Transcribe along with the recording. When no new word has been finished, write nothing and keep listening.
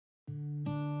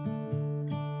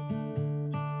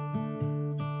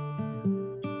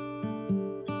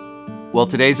Well,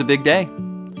 today's a big day.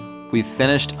 We've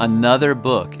finished another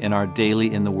book in our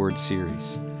Daily in the Word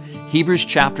series. Hebrews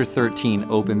chapter 13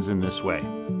 opens in this way.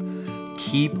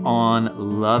 Keep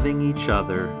on loving each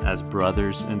other as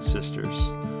brothers and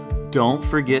sisters. Don't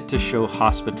forget to show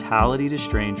hospitality to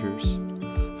strangers.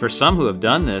 For some who have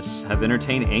done this have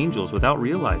entertained angels without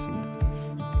realizing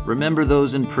it. Remember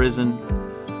those in prison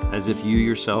as if you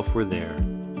yourself were there.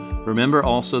 Remember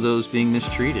also those being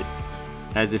mistreated,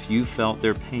 as if you felt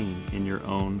their pain in your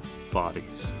own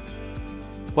bodies.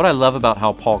 What I love about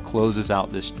how Paul closes out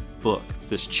this book,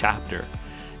 this chapter,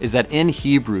 is that in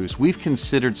Hebrews, we've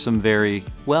considered some very,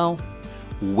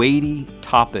 weighty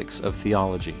topics of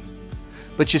theology.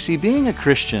 But you see, being a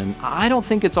Christian, I don't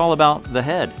think it's all about the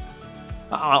head.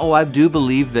 I do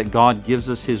believe that God gives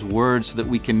us His Word so that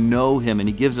we can know Him, and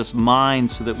He gives us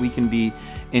minds so that we can be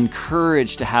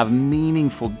encouraged to have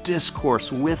meaningful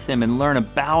discourse with Him and learn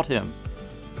about Him.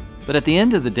 But at the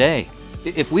end of the day,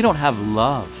 if we don't have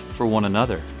love for one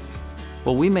another,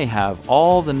 we may have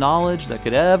all the knowledge that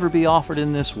could ever be offered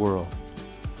in this world.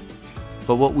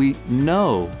 But what we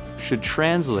know should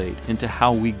translate into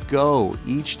how we go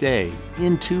each day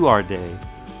into our day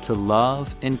to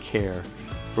love and care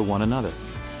for one another.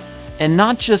 And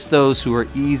not just those who are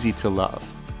easy to love,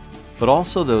 but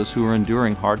also those who are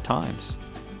enduring hard times.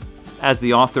 As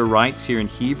the author writes here in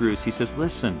Hebrews, he says,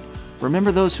 listen,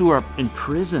 remember those who are in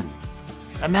prison.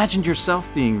 Imagine yourself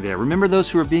being there. Remember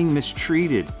those who are being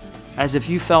mistreated, as if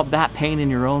you felt that pain in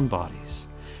your own bodies.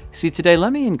 See, today,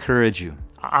 let me encourage you.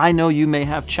 I know you may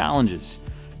have challenges.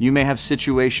 You may have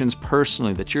situations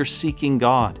personally that you're seeking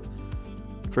God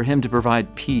for Him to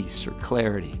provide peace or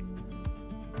clarity.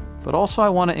 But also I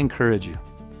want to encourage you.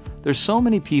 There's so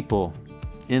many people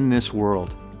in this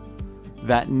world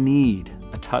that need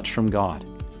a touch from God.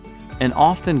 And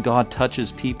often God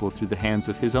touches people through the hands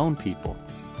of His own people.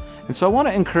 And so I want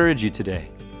to encourage you today.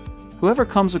 Whoever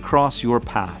comes across your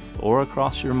path or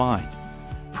across your mind,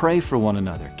 pray for one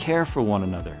another, care for one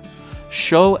another,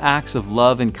 show acts of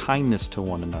love and kindness to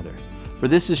one another. For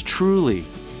this is truly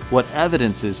what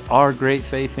evidences our great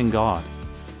faith in God,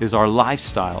 is our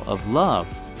lifestyle of love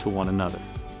to one another.